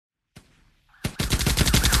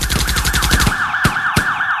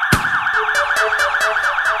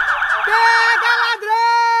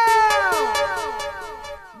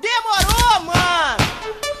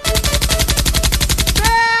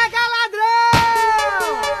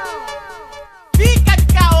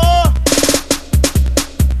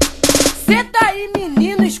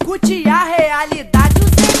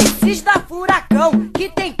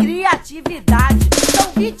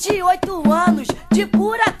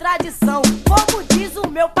tradição, como diz o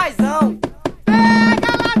meu paizão.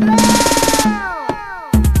 Pega ladrão!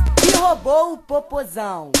 Que roubou o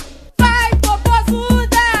popozão. Vai,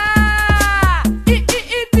 popozuda! E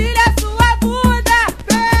vira sua bunda!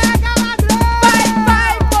 Pega ladrão!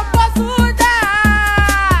 Vai, popozuda!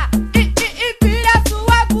 E vira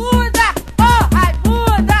sua bunda! Oh,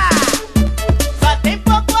 raibunda! Só tem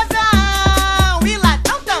popozão e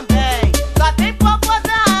ladrão também. Só tem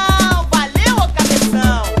popozão, valeu ô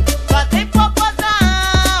cabeção. Só tem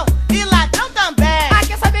popozão e ladrão também. Ah,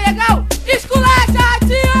 quer saber legal? Esculacha,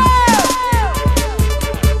 tio!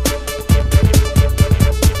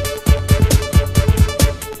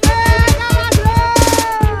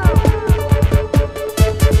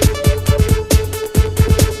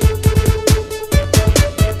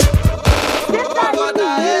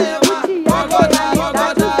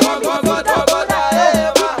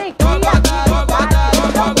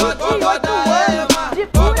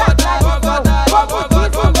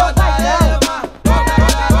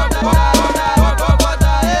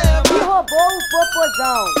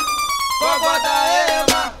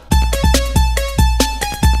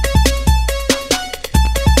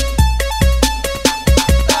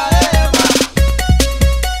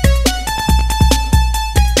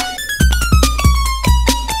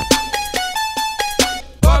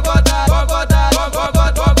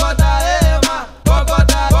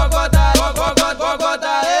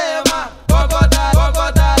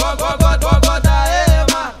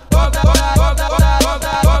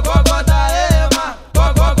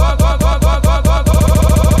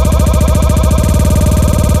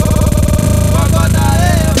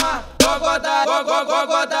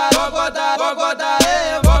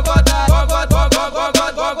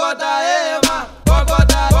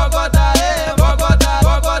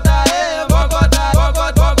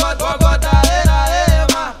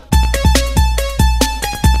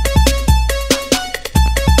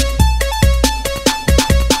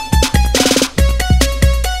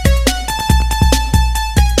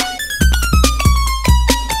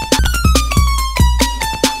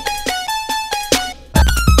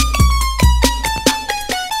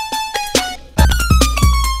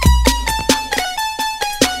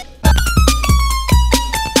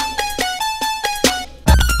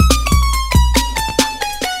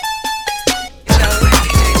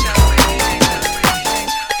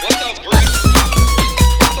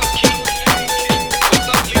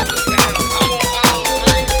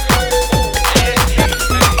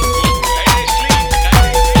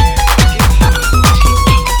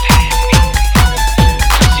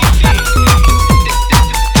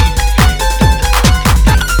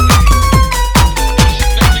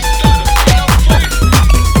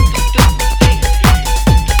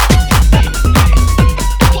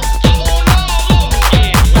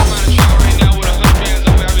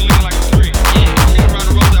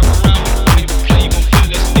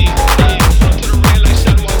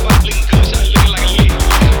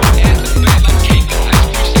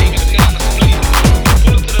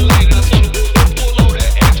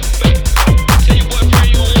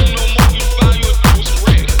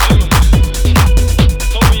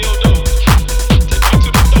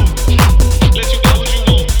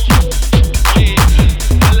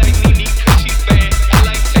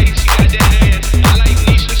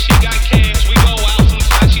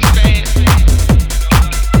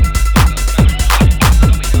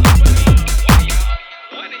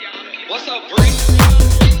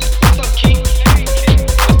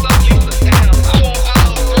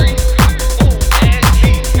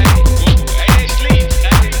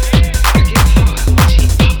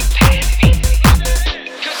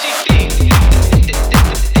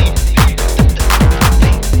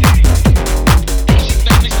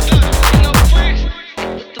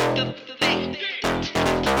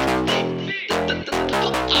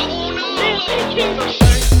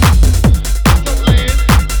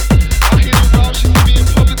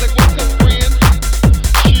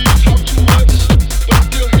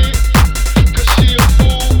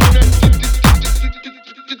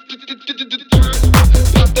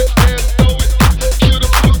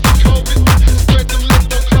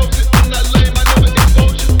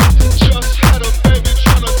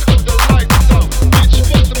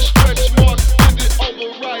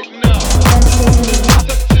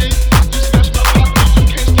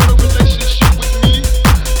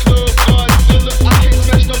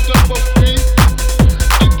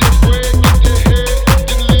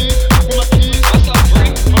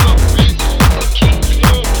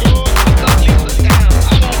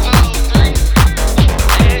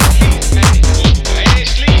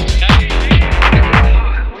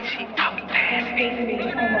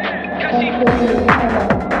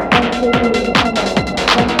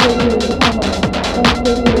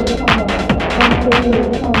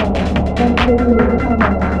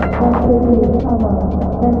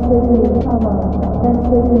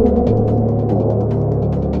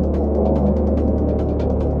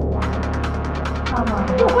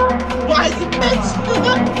 Demons?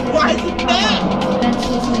 Why is it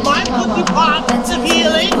bad? Mindful departments of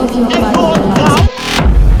healing and going down.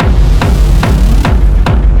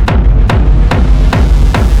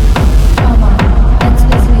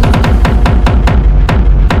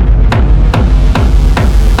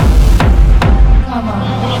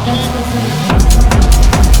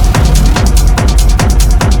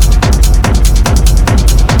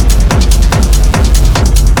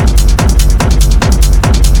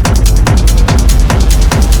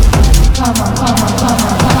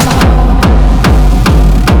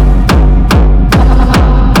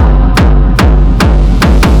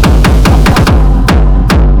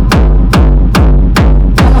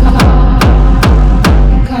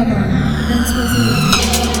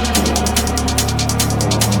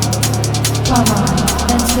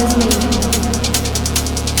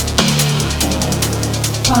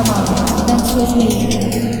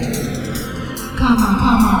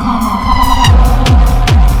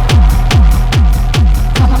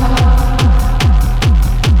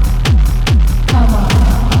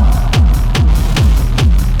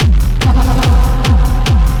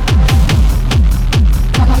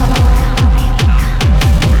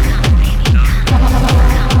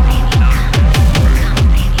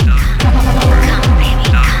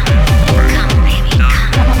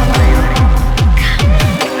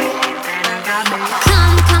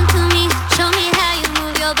 Come to me, show me how you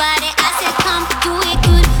move your body.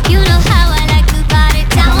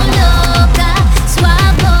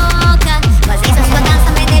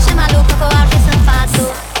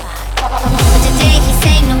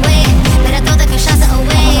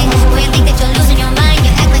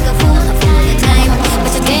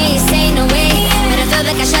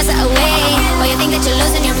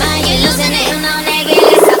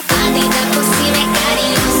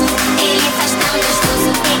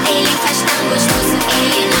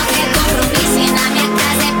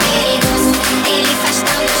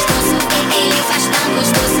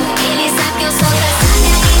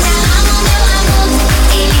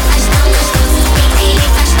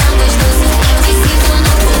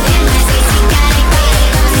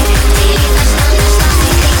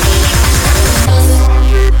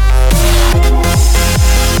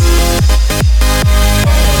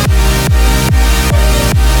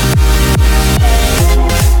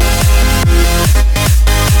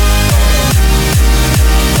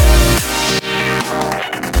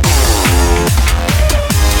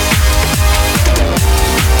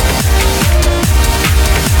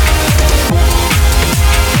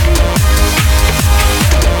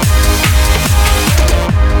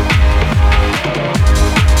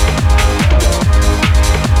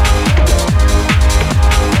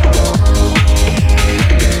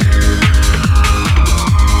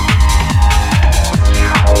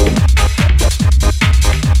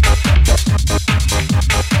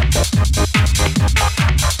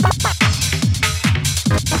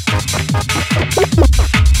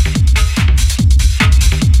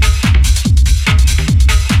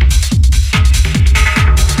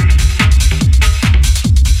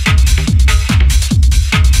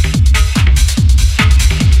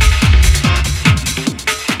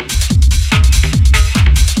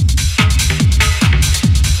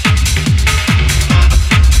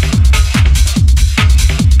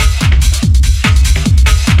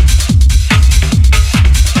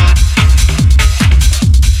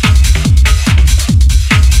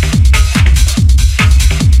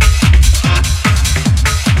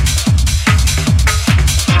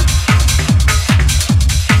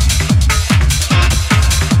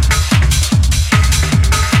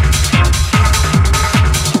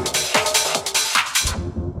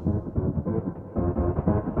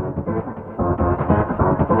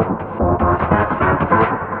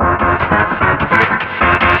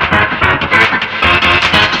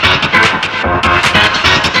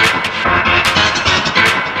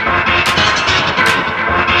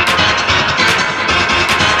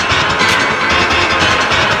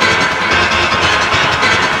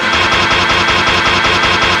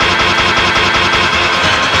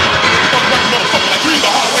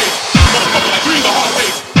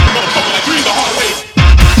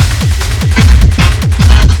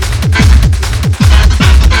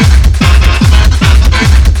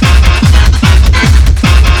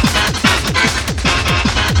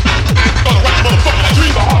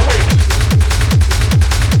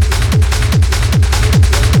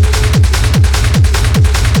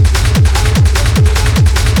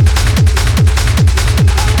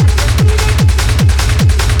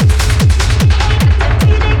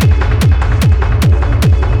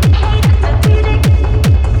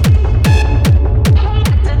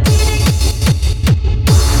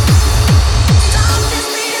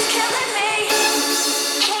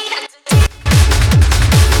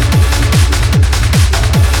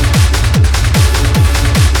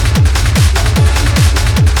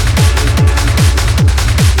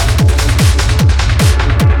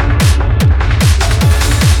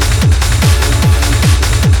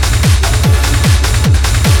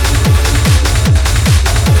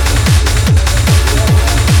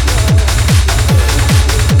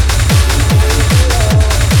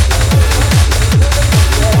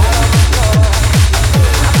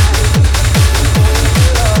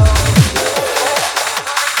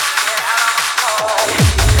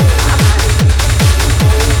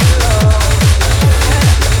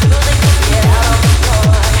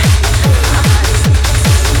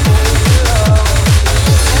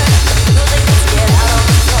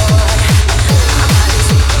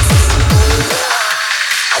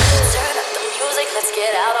 music, let's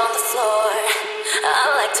get out on the floor.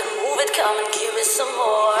 I like to move it, come and give it some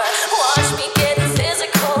more. Watch me getting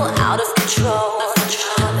physical, out of control.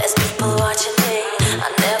 There's people watching me, I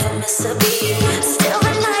never miss a beat. Still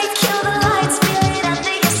the night, kill the lights, feel it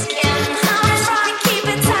under your skin. I'm trying to keep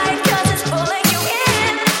it tight, cause it's pulling you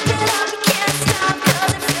in. Get up, you can't stop, cause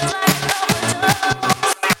it feels like an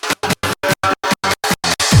overdose.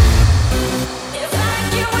 If I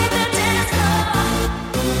get with the dance floor,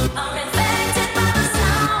 I'm infected by the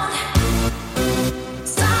sound.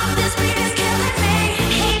 Stop, this beat is killing me.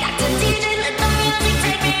 Hey, Dr. DJ, let the music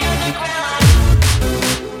take me underground.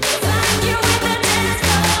 If I get with the dance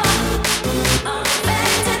floor, I'm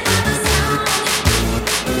infected by the sound.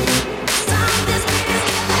 Stop, this beat is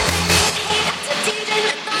killing me. Hey, Dr. DJ,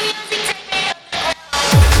 let the music take me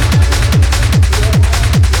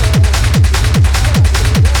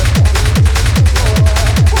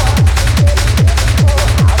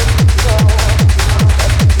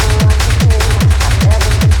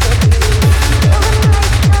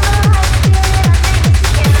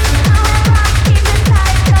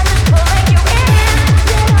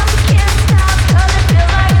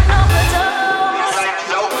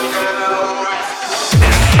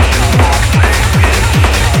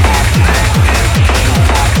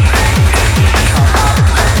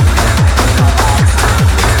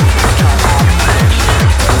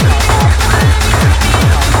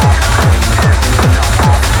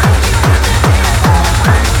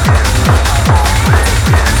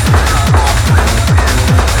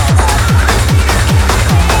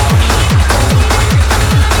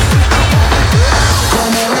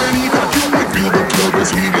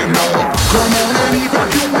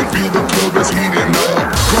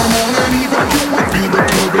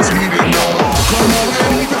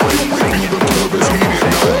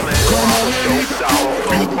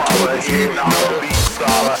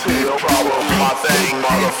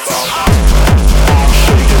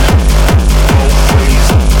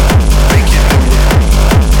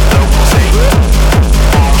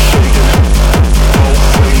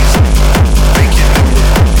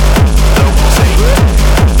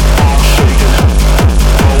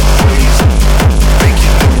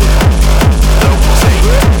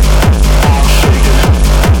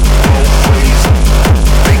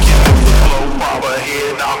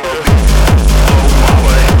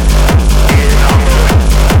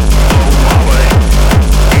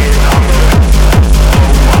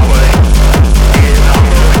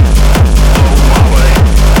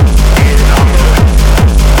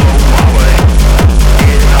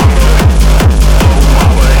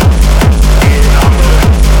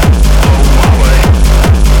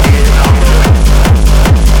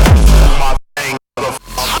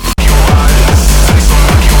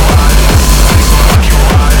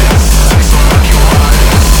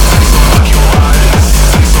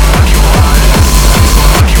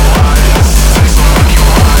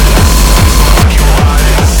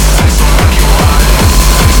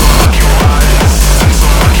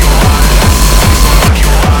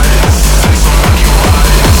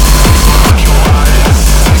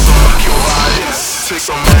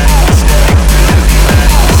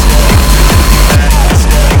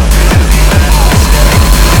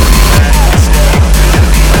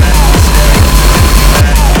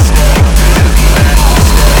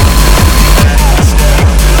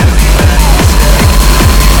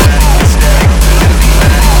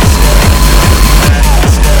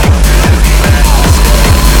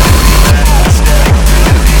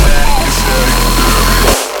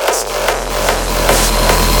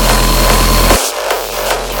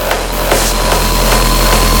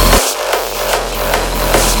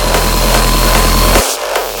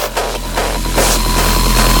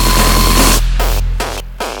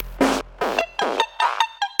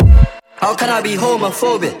How can I be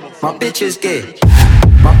homophobic? My bitch is gay.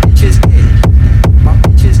 My bitch is gay. My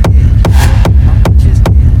bitch is gay. My bitch is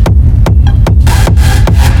gay.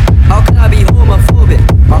 How can I be homophobic?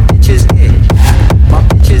 My bitch is gay. My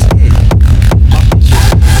bitch is gay. My bitch is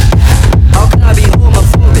gay. How can I be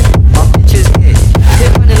homophobic? My bitch is gay.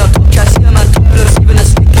 Hit man in a top cat, see a man topless, even a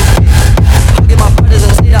stick is gay. Hugging my brothers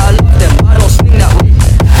and say that I love them, but I don't swing that way.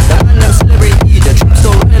 The man them celebrate Eid, the trap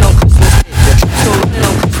still running on Christmas Day. The trap still running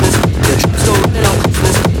on Christmas Day. The trap still running on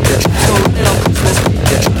Christmas Day. The trap still running on Christmas Day.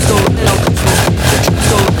 The trap still running on Christmas Day. The trap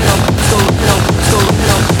still running on, still running on, still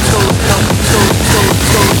running on, still running on, still.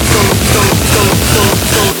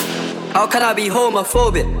 How can I be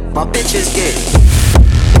homophobic? My bitch is gay.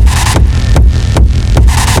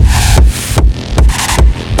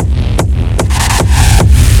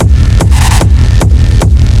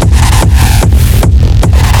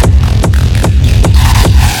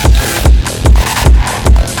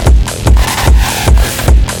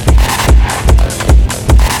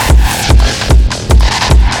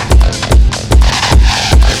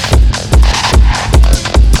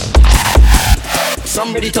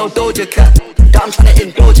 tell Doja Cat that I'm tryna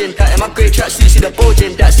indulge in that. In my grey tracks, you see the bulge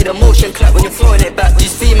in that. See the motion clap when you're throwing it back.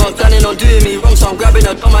 These females planning on doing me wrong, so I'm grabbing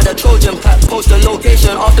a dumb at the Trojan pack. Post the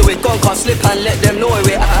location after we're gone, can't slip and let them know where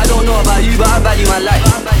we're at. I don't know about you, but I value my life.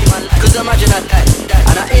 Cause imagine I died,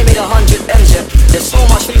 and I ain't made 100 M's yet. There's so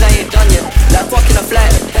much things I ain't done yet, like fucking a flight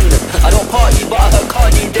attendant. I don't party, but I heard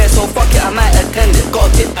Cardi there, so fuck it, I might attend it. Gotta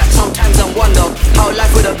get back sometimes and wonder how life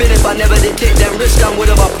would have been if I never did take them risks and would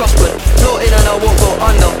have I prospered. Floating and I won't go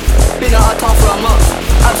under. Been out of town for a month.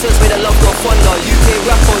 Absence made the love go fonder. UK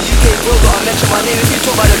rapper, UK bro, gotta mention my name if you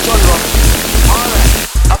talk about the genre.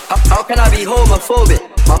 Alright, how can I be homophobic?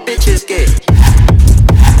 My bitch is gay.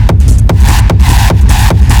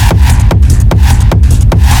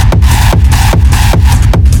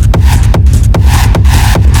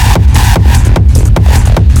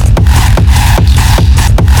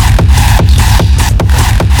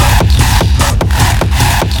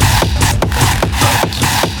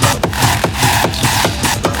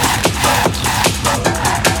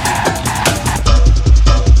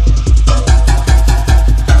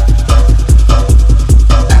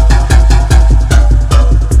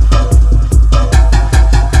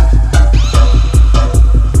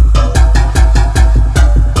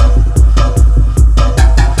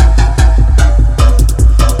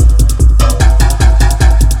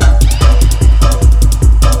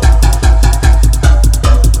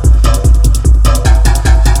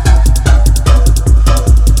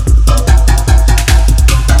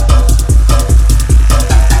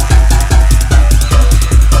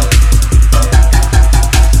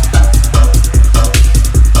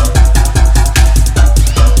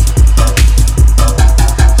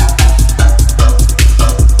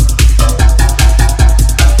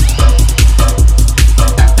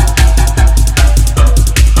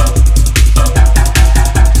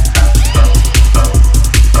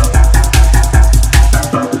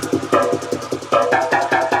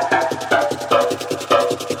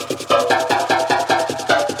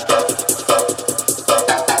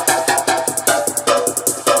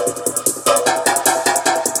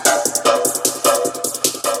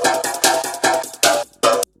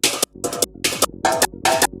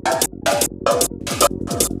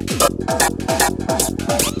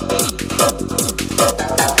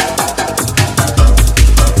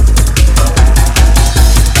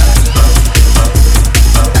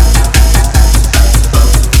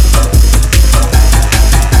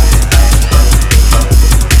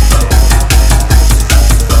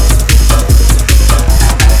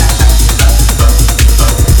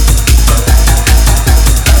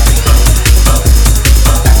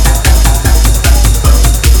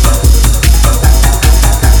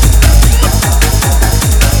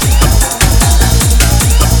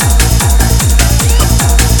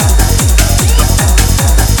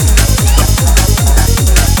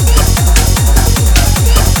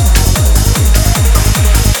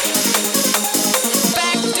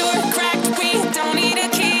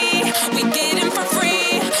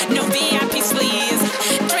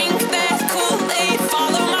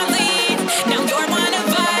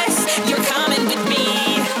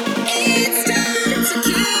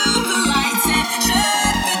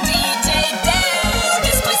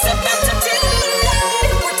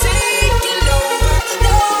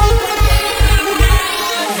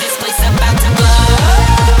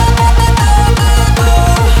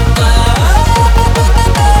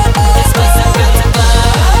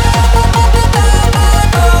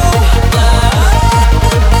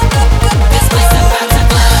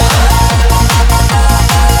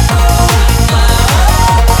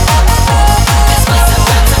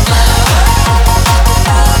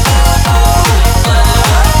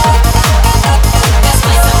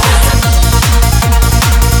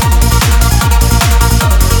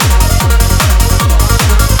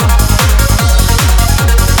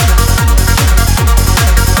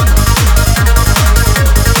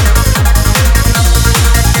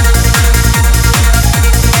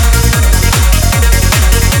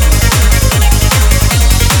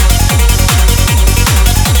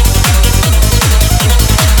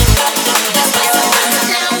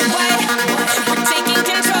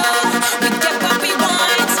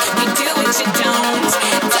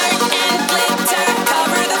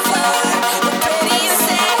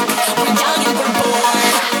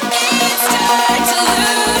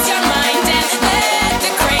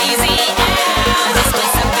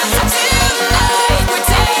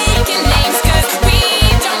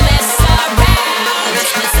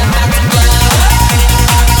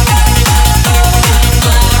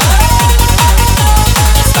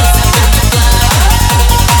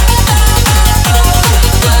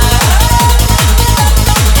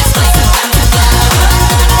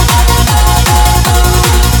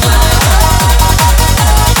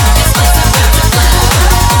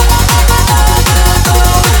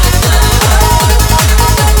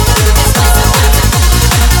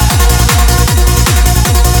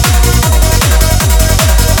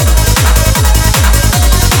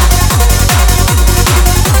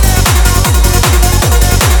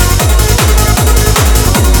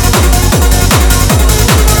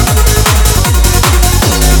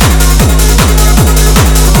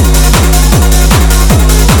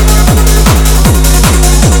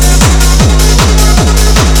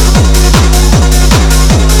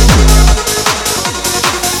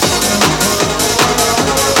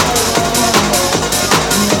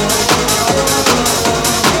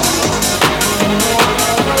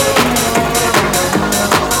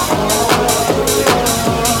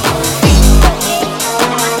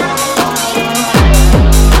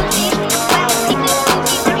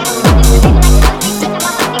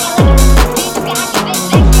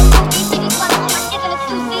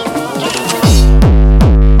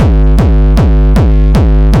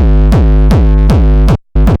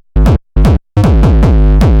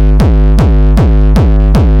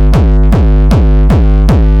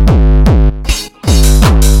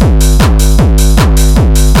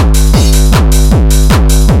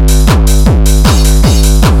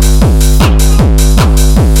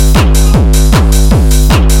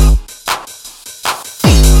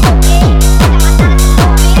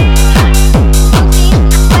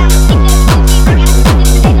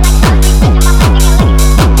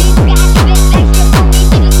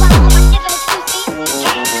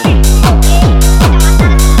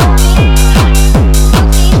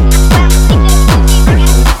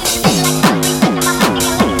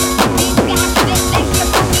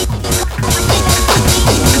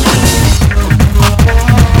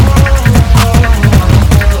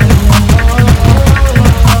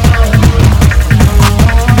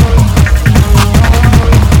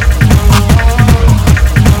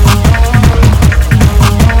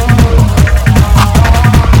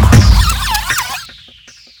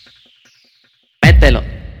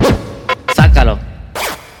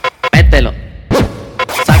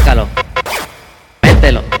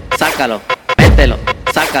 sácalo, mételo,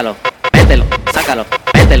 sácalo, mételo, sácalo,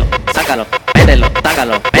 mételo, sácalo, mételo,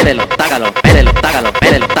 tácalo, mételo, tácalo, mételo, tácalo,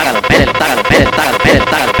 mételo, tácalo, mételo, tácalo, mételo, tácalo, mételo,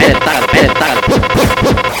 tácalo, mételo, tácalo, mételo, tácalo.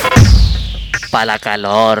 Pa' la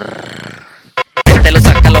calor. Mételo,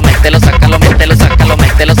 sácalo, mételo, sácalo, mételo, sácalo,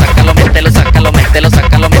 mételo, sácalo, mételo, sácalo, mételo,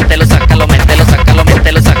 sácalo, mételo, sácalo, mételo, sácalo,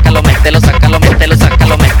 mételo, sácalo, mételo, sácalo, mételo,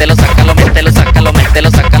 sácalo, mételo, sácalo, mételo, sácalo, mételo,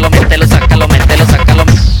 sácalo, mételo, sácalo, mételo, sácalo.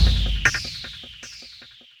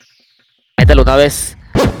 Mételo otra vez.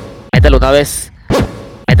 Mételo otra vez.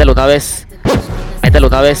 Mételo otra vez. Mételo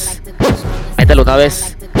otra vez. Mételo otra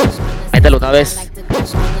vez. Mételo otra vez.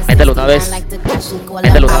 Mételo otra vez.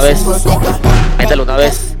 Mételo otra vez. Mételo otra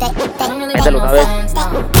vez. Mételo otra vez.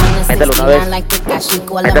 Mételo otra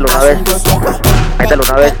vez. Mételo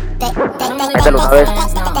otra vez. Mételo otra vez. Mételo otra vez.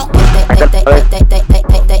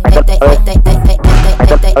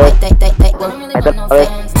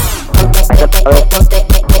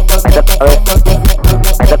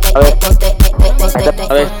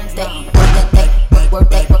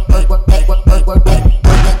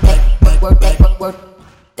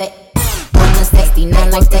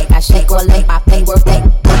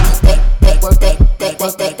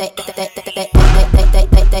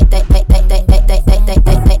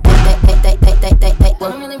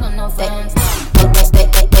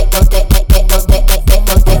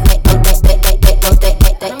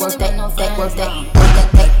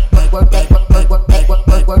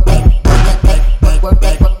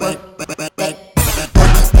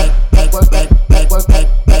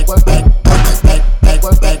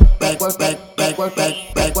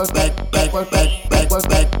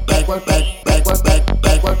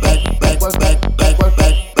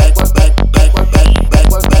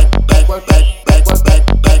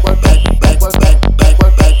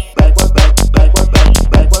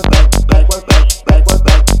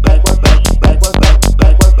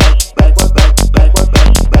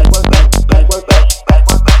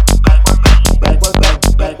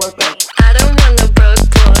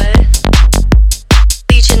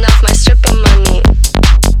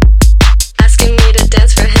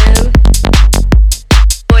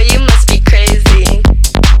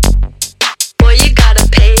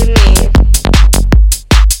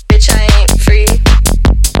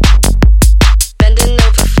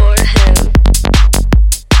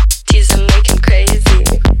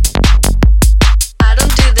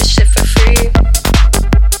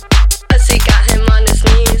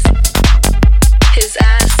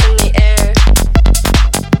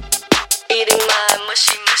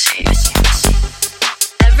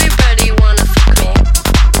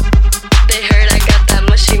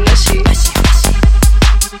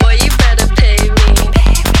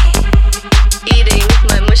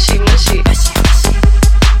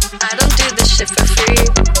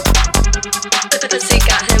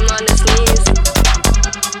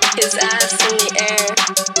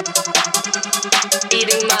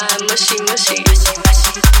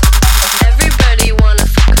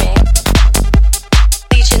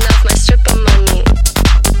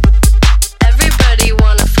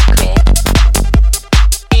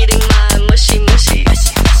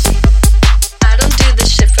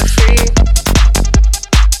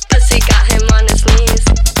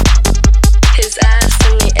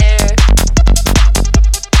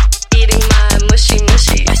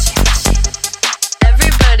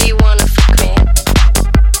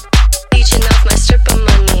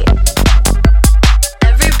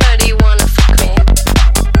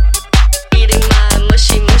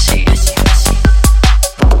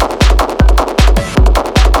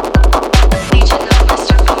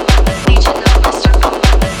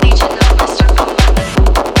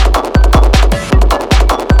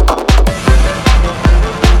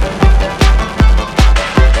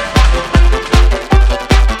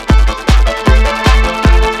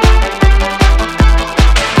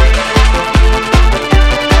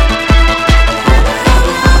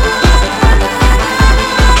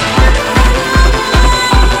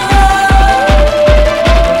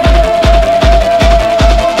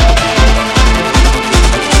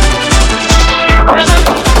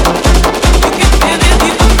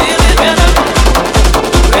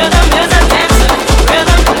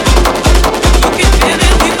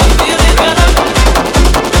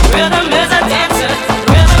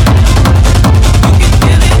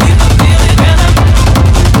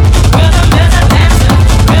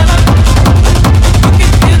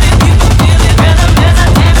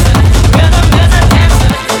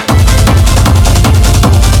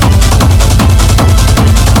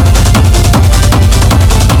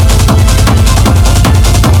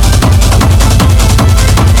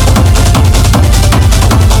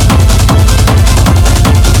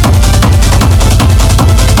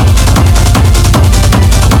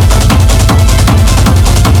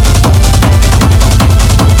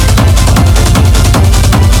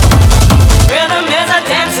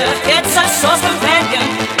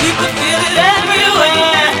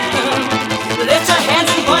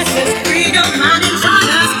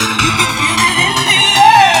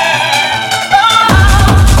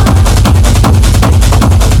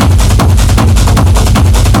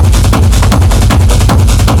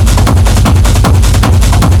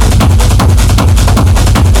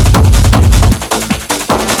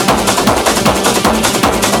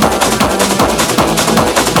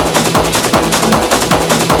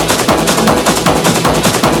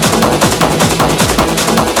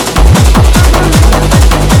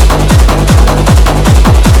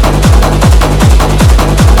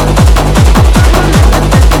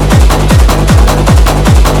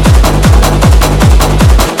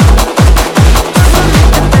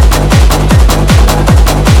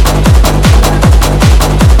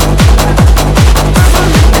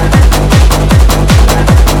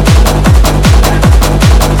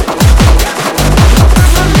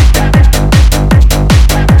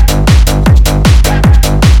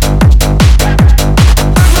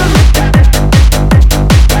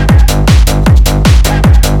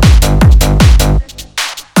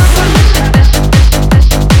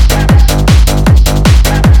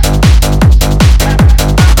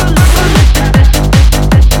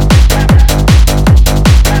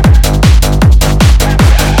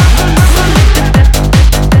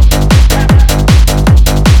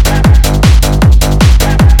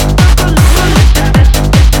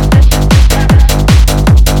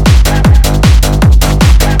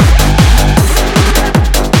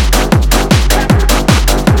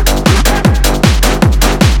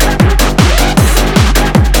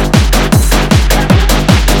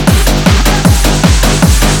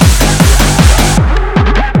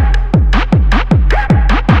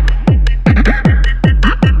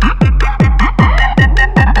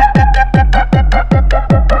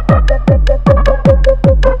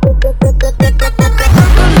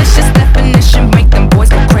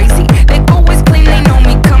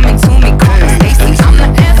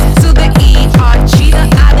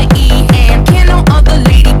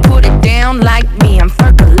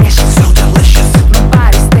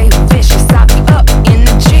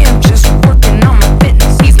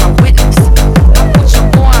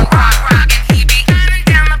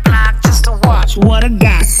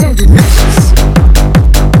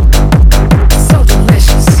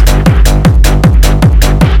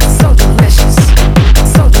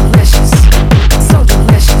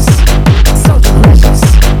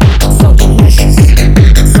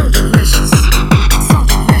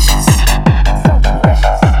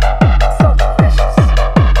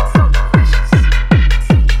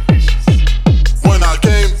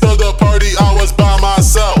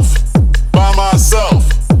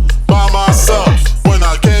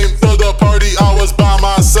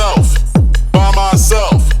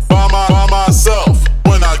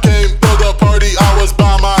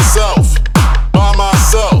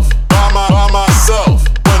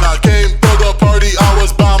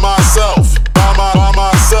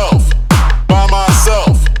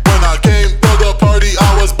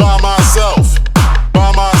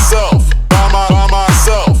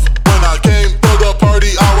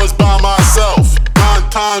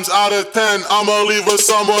 with 10, I'ma leave with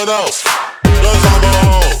someone else. Cause I'm a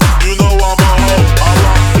hoe, you know I'm a hoe. I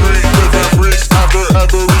rock 3 different freaks after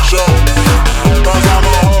every show. Cause I'm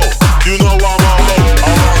a hoe, you know I'm a hoe.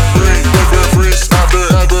 I rock 3 different freaks after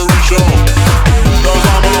every show. Cause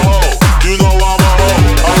I'm a hoe, you know I'm a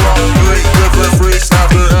hoe. I rock 3 different freaks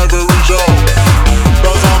after every show.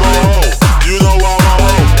 Cause I'm a hoe, you know I'm a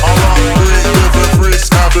hoe. I rock 3 different freaks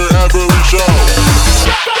after every show.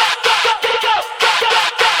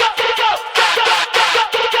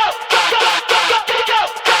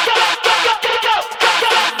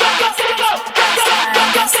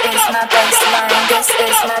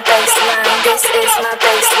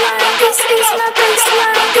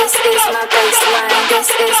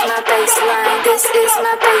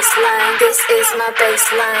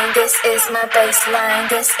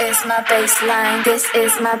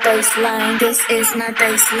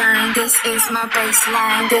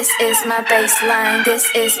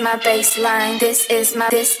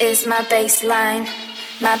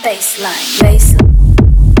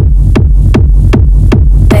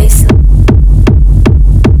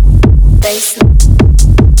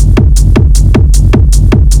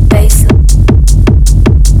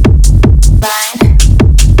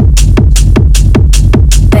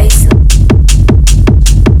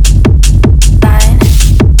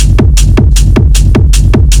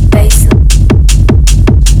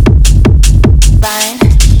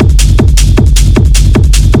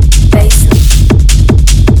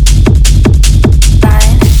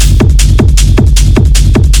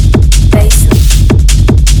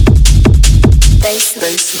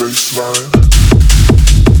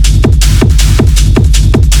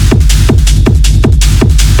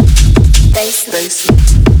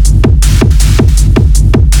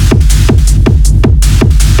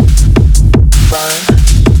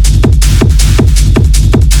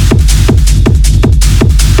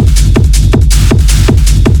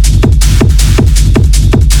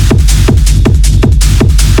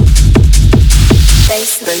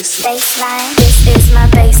 Baseline, this is my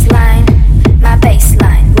baseline, my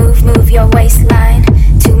baseline. Move your waistline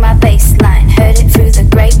to my baseline. Heard it through the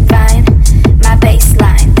grapevine. My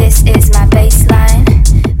baseline, this is my baseline,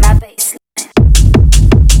 my baseline.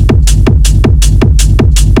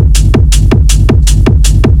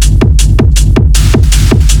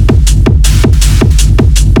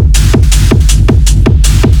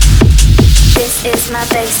 This is my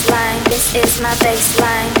baseline, this is my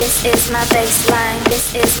baseline, this is my baseline,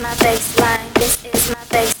 this is my baseline, this is my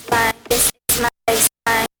baseline, this is my baseline, this is my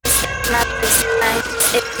baseline, it's my baseline,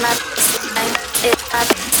 it's my baseline, it's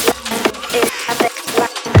my baseline, this is baseline,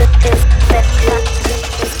 this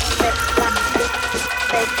is baseline, this is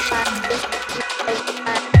baseline, this is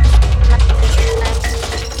baseline, my baseline, my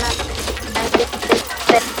baseline, this is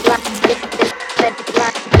baseline, this is baseline,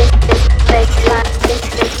 this is baseline, this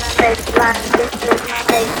is my baseline, this is my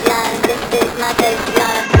baseline, this is my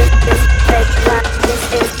baseline, this is baseline, this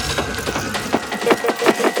is my baseline.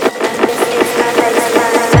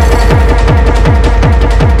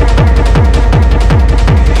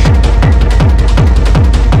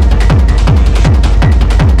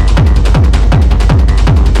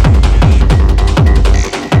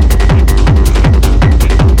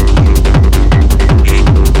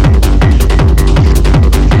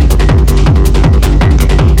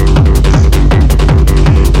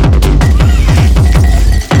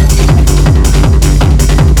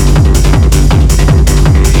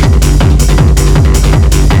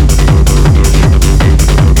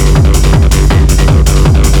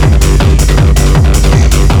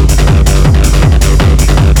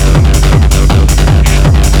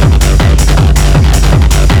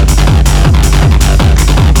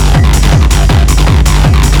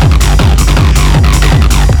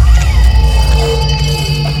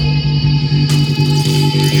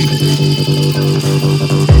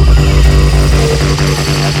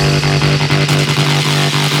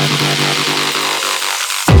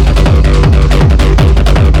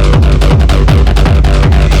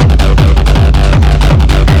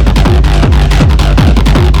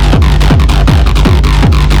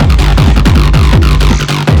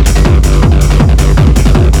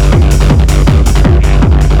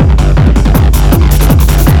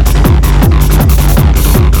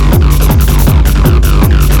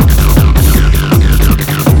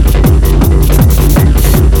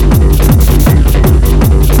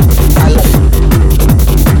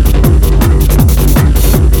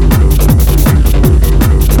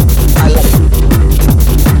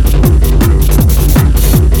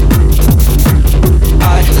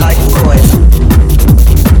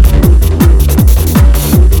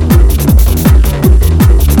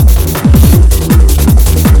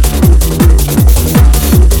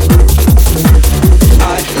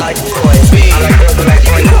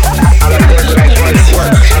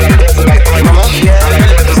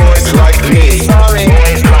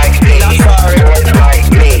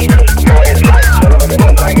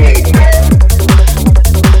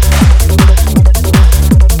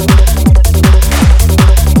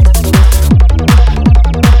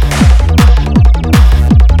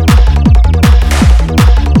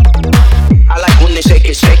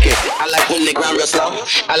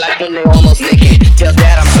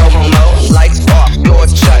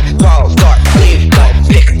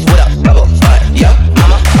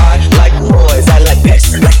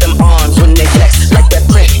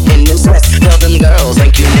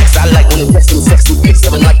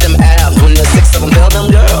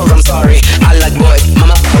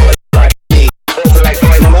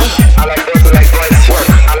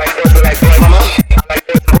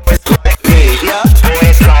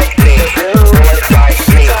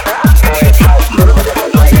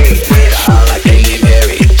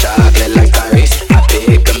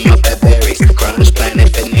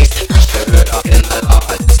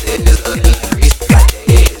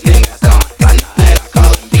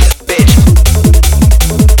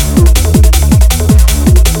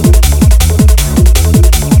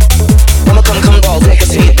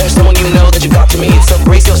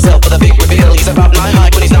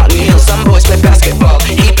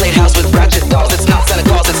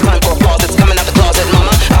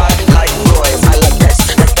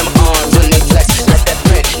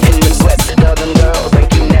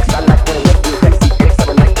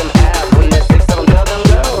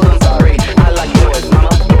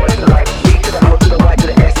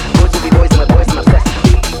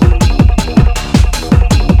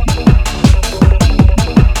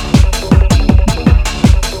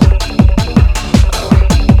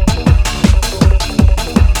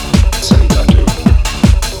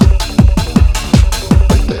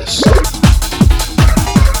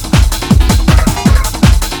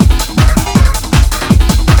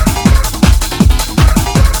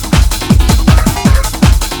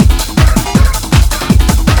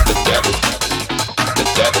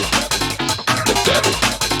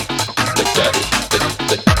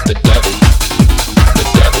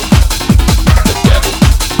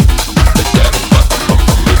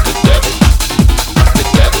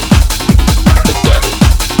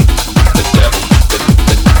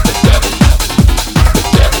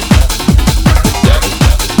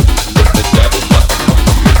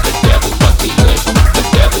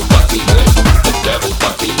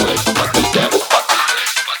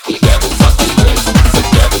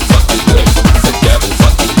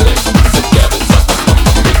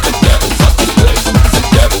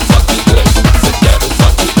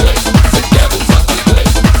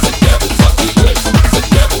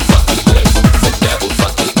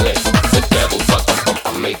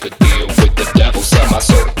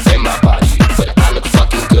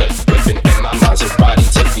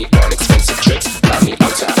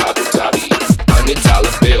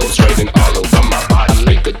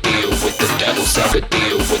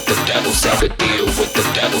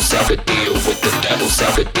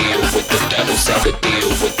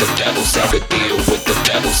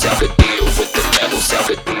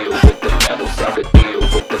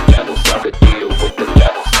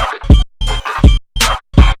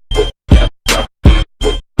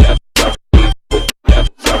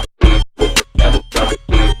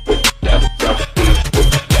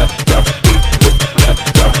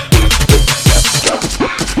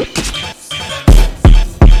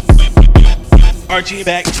 RG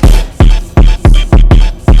back.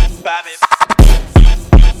 Bop it.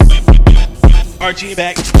 RG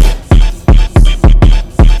back.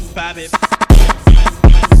 Bop it.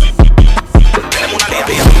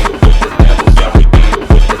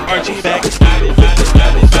 RG back.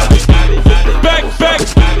 Back, back.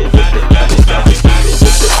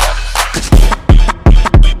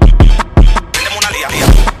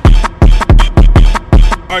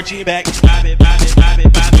 RG back.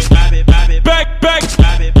 Back, back.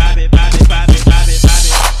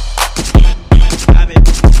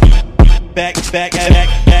 Back, back.